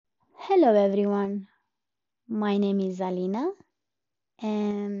Hello everyone, my name is Alina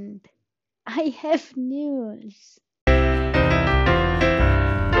and I have news.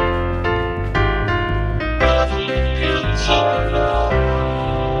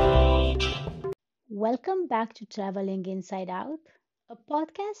 Welcome back to Traveling Inside Out, a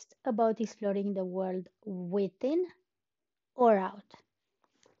podcast about exploring the world within or out.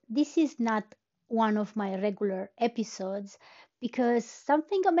 This is not one of my regular episodes because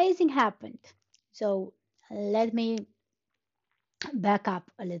something amazing happened. So let me back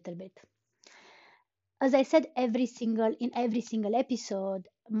up a little bit. As I said, every single episode,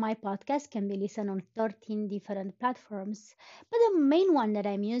 my podcast can be listened on 13 different platforms. But the main one that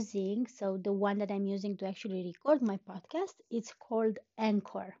I'm using, so the one that I'm using to actually record my podcast, it's called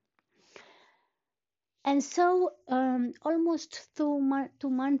Anchor. And so, almost 2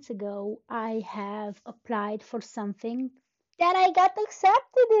 months ago, I have applied for something that I got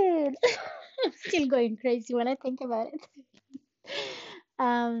accepted in. I'm still going crazy when I think about it.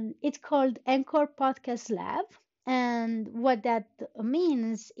 It's called Anchor Podcast Lab. And what that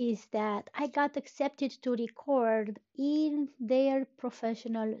means is that I got accepted to record in their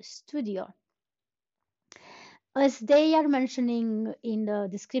professional studio. As they are mentioning in the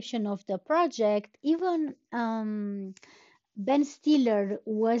description of the project, even Ben Stiller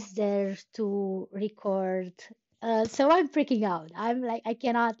was there to record. So I'm freaking out. I'm like, I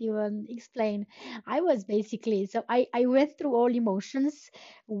cannot even explain. I was basically, so I went through all emotions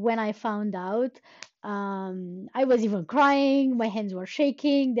when I found out. I was even crying, my hands were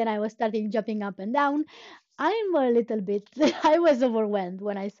shaking, then I was starting jumping up and down. I'm a little bit, I was overwhelmed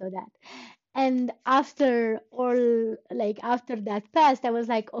when I saw that. And after that passed, I was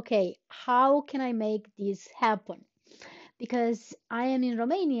like, okay, how can I make this happen? Because I am in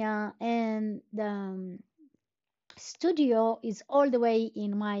Romania and the studio is all the way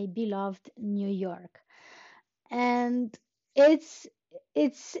in my beloved New York. And it's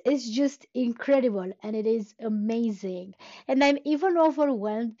it's just incredible and it is amazing. And I'm even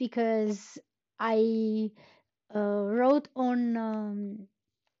overwhelmed because I wrote on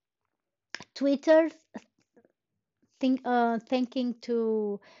Twitter thanking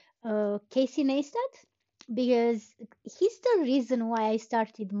to Casey Neistat because he's the reason why I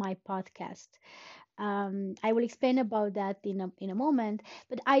started my podcast. I will explain about that in a moment,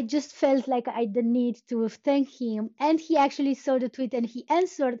 but I just felt like I the need to thank him, and he actually saw the tweet and he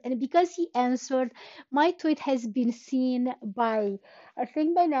answered, and because he answered, my tweet has been seen by, I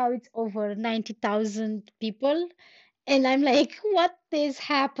think by now it's over 90,000 people, and I'm like, what is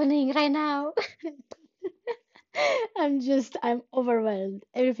happening right now? I'm overwhelmed.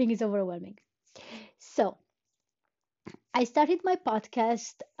 Everything is overwhelming. So I started my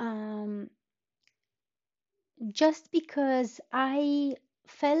podcast just because I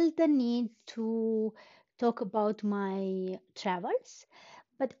felt the need to talk about my travels,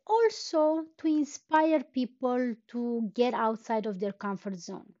 but also to inspire people to get outside of their comfort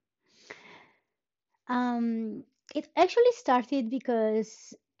zone. Um, it actually started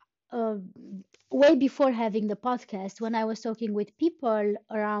because uh, way before having the podcast, when I was talking with people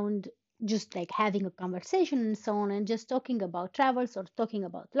around just like having a conversation and so on, and just talking about travels or talking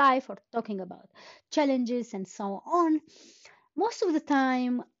about life or talking about challenges and so on, most of the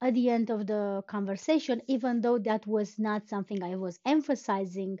time at the end of the conversation, even though that was not something I was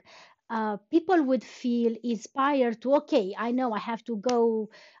emphasizing, people would feel inspired to, okay, I know I have to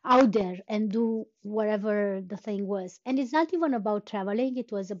go out there and do whatever the thing was. And it's not even about traveling,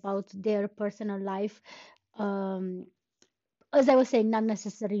 it was about their personal life. Um, as I was saying, not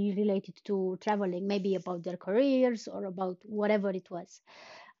necessarily related to traveling, maybe about their careers or about whatever it was.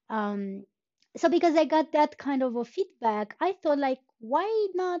 Um, so because I got that kind of a feedback, I thought like, why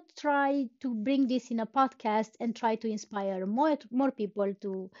not try to bring this in a podcast and try to inspire more people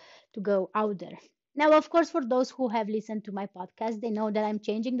to go out there. Now, of course, for those who have listened to my podcast, they know that I'm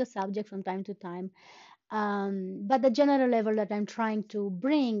changing the subject from time to time. But the general level that I'm trying to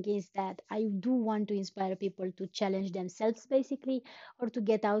bring is that I do want to inspire people to challenge themselves, basically, or to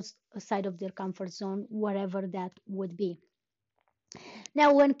get outside of their comfort zone, whatever that would be.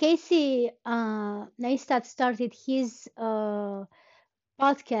 Now, when Casey Neistat started his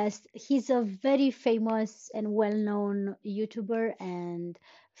podcast, he's a very famous and well-known YouTuber and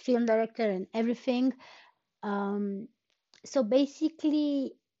film director and everything. Um, so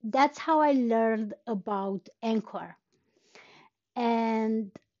basically, that's how I learned about Anchor.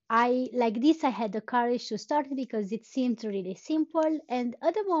 And I like this, I had the courage to start it because it seemed really simple. And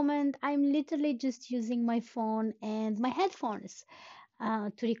at the moment, I'm literally just using my phone and my headphones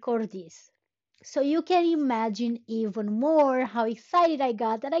to record this. So you can imagine even more how excited I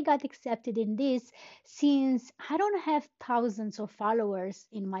got that I got accepted in this, since I don't have thousands of followers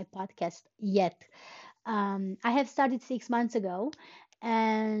in my podcast yet. I have started 6 months ago,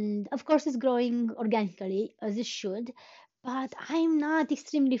 and of course, it's growing organically as it should. But I'm not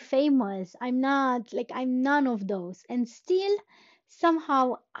extremely famous. I'm none of those. And still,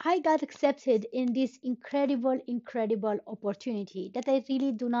 somehow, I got accepted in this incredible, incredible opportunity that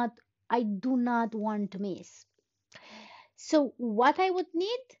I do not want to miss. So, what I would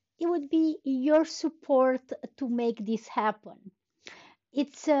need, it would be your support to make this happen.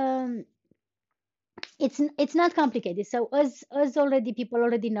 It's um, it's not complicated. So as already people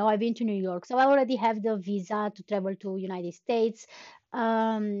already know, I've been to New York, so I already have the visa to travel to United States.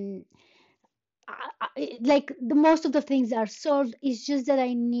 Um, like the most of the things are solved. It's just that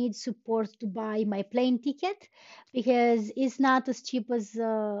I need support to buy my plane ticket because it's not as cheap as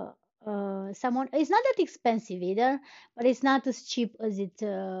someone. It's not that expensive either, but it's not as cheap as it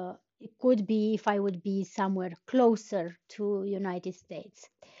could be if I would be somewhere closer to United States.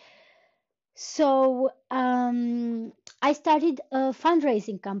 So I started a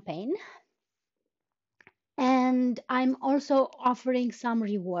fundraising campaign, and I'm also offering some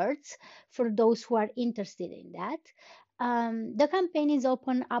rewards for those who are interested in that. The campaign is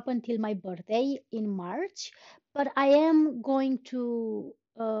open up until my birthday in March, but I am going to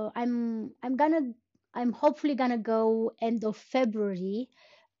I'm gonna I'm hopefully gonna go end of February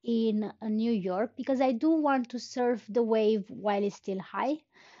in New York because I do want to surf the wave while it's still high.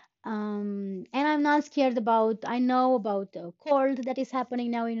 And I'm not scared about, I know about the cold that is happening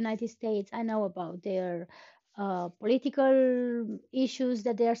now in the United States. I know about their political issues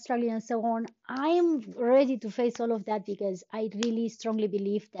that they are struggling and so on. I am ready to face all of that because I really strongly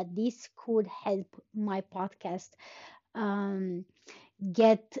believe that this could help my podcast um,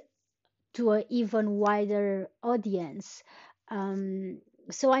 get to an even wider audience. Um,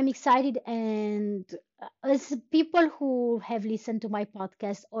 so I'm excited, and as people who have listened to my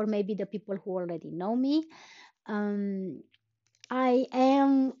podcast, or maybe the people who already know me, um, I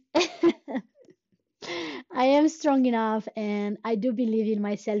am I am strong enough, and I do believe in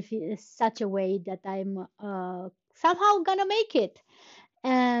myself in such a way that I'm somehow gonna make it.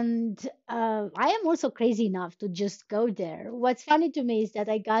 And I am also crazy enough to just go there. What's funny to me is that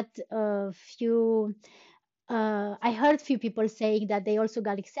I heard few people saying that they also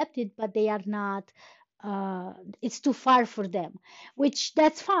got accepted, but they are not. It's too far for them, which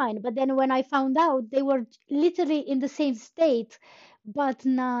that's fine. But then when I found out, they were literally in the same state, but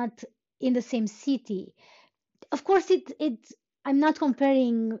not in the same city. Of course, I'm not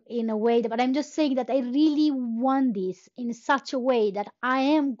comparing in a way, but I'm just saying that I really want this in such a way that I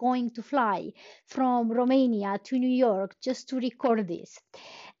am going to fly from Romania to New York just to record this.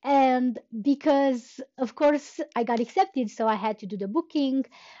 And because, of course, I got accepted, so I had to do the booking.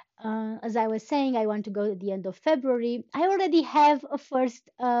 As I was saying, I want to go at the end of February. I already have a first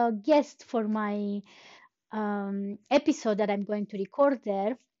guest for my episode that I'm going to record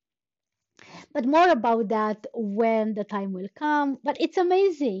there, but more about that when the time will come. But it's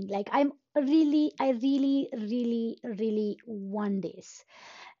amazing. Like I really, really, really want this.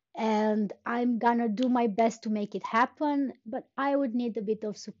 And I'm gonna do my best to make it happen, but I would need a bit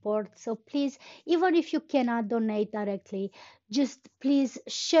of support. So please, even if you cannot donate directly, just please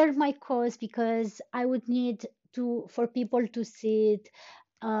share my cause because I would need to for people to see it.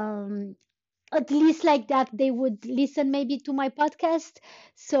 Um, at least like that they would listen maybe to my podcast,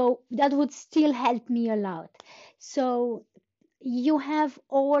 so that would still help me a lot. So you have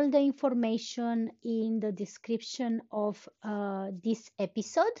all the information in the description of this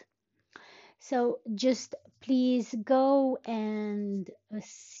episode, so just please go and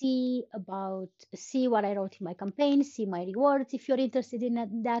see what I wrote in my campaign, see my rewards if you're interested in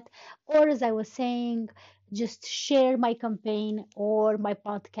that. Or as I was saying, just share my campaign or my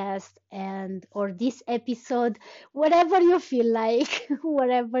podcast and or this episode, whatever you feel like,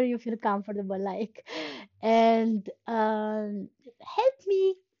 whatever you feel comfortable like, and help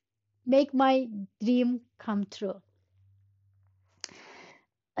me make my dream come true.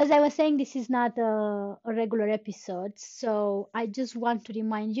 As I was saying, this is not a regular episode, so I just want to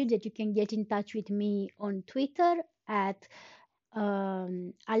remind you that you can get in touch with me on Twitter at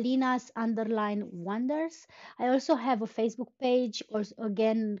Alina's underline wonders. I also have a Facebook page, or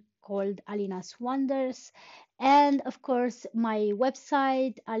again called Alina's Wonders, and of course my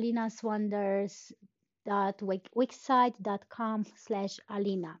website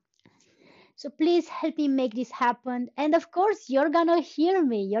alinaswonders.wixsite.com/Alina. So please help me make this happen. And of course, you're gonna hear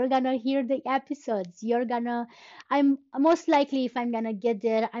me. You're gonna hear the episodes. I'm most likely, if I'm gonna get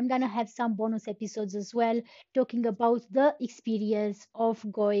there, I'm gonna have some bonus episodes as well, talking about the experience of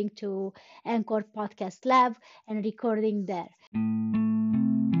going to Anchor Podcast Lab and recording there.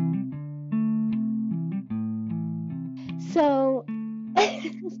 So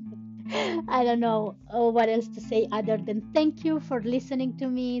I don't know what else to say other than thank you for listening to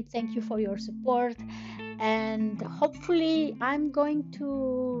me. Thank you for your support. And hopefully, I'm going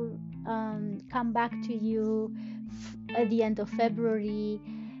to come back to you at the end of February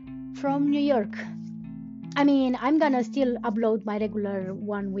from New York. I mean, I'm gonna still upload my regular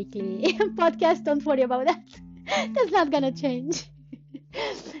one weekly podcast. Don't worry about that. That's not gonna change.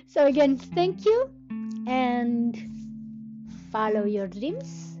 So, again, thank you and follow your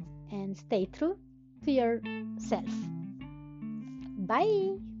dreams and stay true to yourself.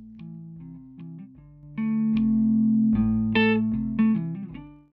 Bye.